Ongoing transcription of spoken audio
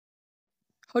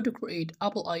How to create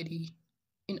Apple ID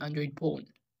in Android phone.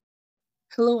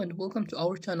 Hello and welcome to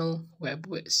our channel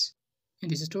Whizz. In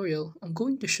this tutorial, I'm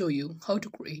going to show you how to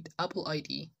create Apple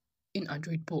ID in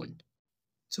Android phone.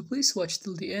 So please watch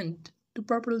till the end to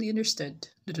properly understand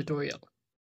the tutorial.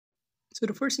 So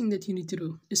the first thing that you need to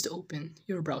do is to open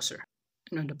your browser.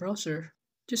 And on the browser,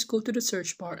 just go to the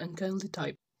search bar and kindly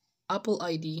type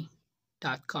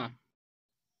appleid.com,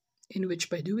 in which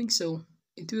by doing so,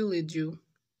 it will lead you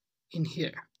in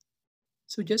here.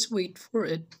 So just wait for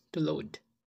it to load,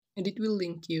 and it will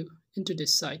link you into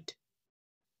this site,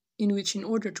 in which in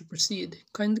order to proceed,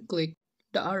 kindly click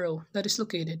the arrow that is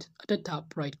located at the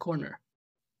top right corner.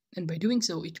 And by doing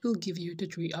so, it will give you the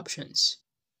three options.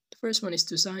 The first one is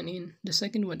to sign in, the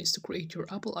second one is to create your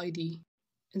Apple ID,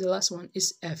 and the last one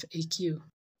is FAQ.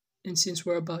 And since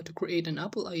we're about to create an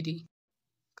Apple ID,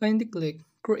 kindly click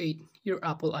Create Your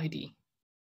Apple ID,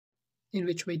 in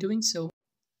which by doing so,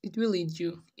 it will lead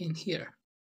you in here.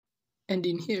 And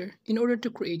in here, in order to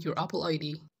create your Apple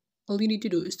ID, all you need to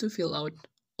do is to fill out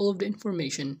all of the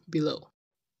information below,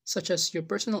 such as your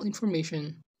personal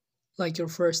information, like your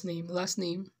first name, last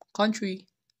name, country,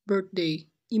 birthday,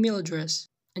 email address,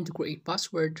 and to create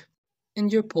password,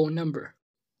 and your phone number,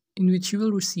 in which you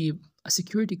will receive a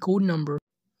security code number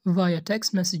via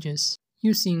text messages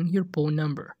using your phone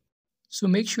number. So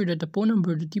make sure that the phone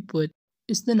number that you put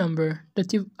is the number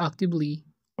that you've actively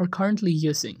or currently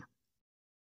using.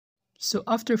 So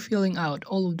after filling out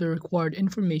all of the required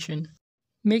information,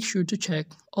 make sure to check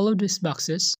all of these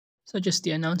boxes such as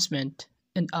the announcement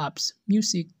and apps,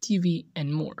 music, TV,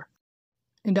 and more.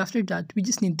 And after that, we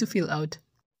just need to fill out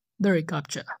the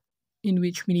reCAPTCHA, in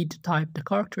which we need to type the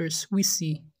characters we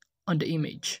see on the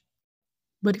image.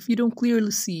 But if you don't clearly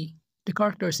see the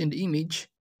characters in the image,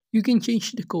 you can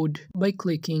change the code by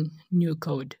clicking New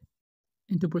Code.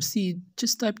 And to proceed,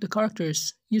 just type the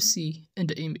characters you see in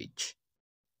the image.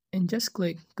 And just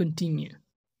click Continue.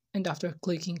 And after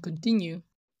clicking Continue,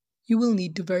 you will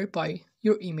need to verify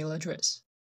your email address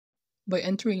by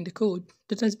entering the code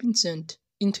that has been sent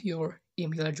into your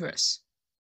email address.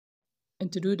 And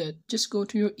to do that, just go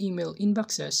to your email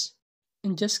inboxes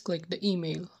and just click the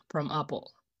email from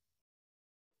Apple.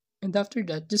 And after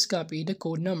that, just copy the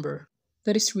code number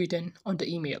that is written on the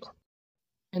email.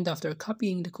 And after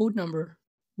copying the code number,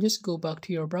 just go back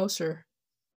to your browser,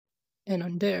 and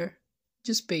on there,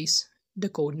 just paste the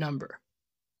code number.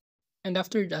 And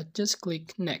after that, just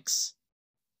click Next,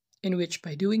 in which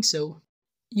by doing so,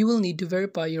 you will need to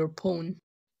verify your phone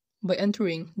by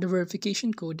entering the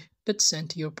verification code that's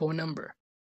sent to your phone number.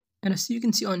 And as you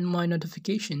can see on my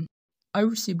notification, I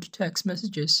received text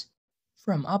messages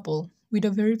from Apple with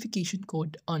a verification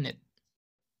code on it.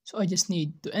 So I just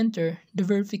need to enter the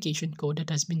verification code that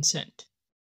has been sent.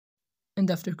 And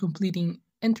after completing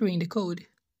entering the code,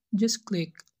 just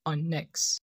click on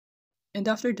Next. And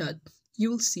after that, you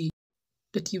will see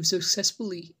that you've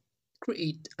successfully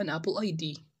created an Apple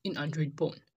ID in Android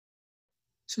phone.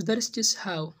 So that is just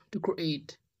how to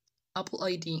create Apple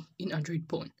ID in Android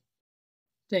phone.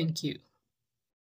 Thank you.